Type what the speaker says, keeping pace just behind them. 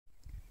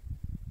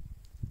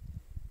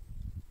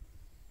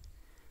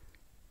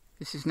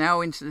This is now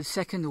into the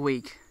second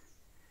week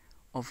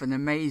of an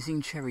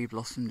amazing cherry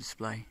blossom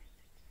display.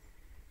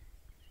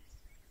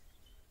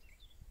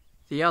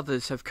 The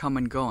others have come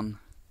and gone.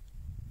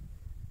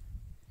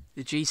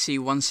 The GC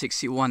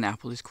 161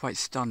 apple is quite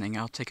stunning.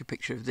 I'll take a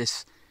picture of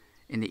this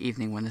in the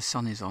evening when the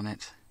sun is on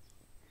it.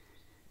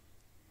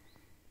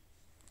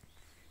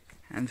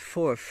 And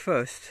for a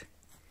first,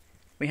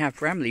 we have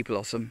Bramley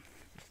blossom.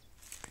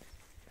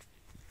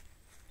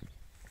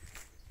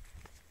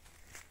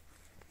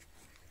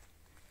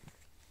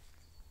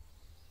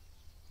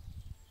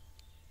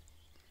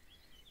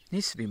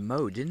 Needs to be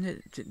mowed, didn't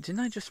it? Didn't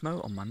I just mow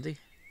it on Monday?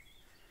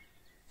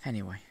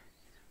 Anyway,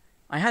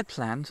 I had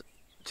planned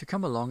to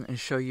come along and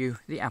show you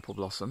the apple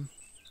blossom,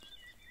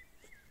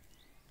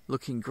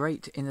 looking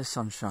great in the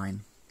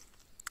sunshine.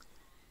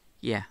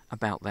 Yeah,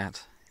 about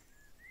that.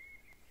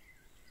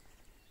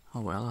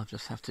 Oh well, I'll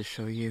just have to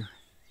show you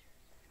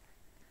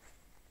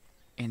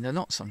in the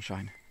not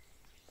sunshine.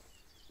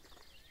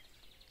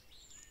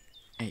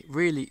 A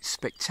really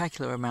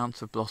spectacular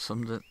amount of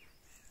blossom that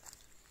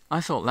I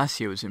thought last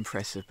year was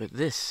impressive, but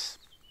this,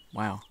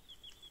 wow,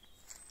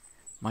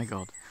 my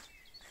God.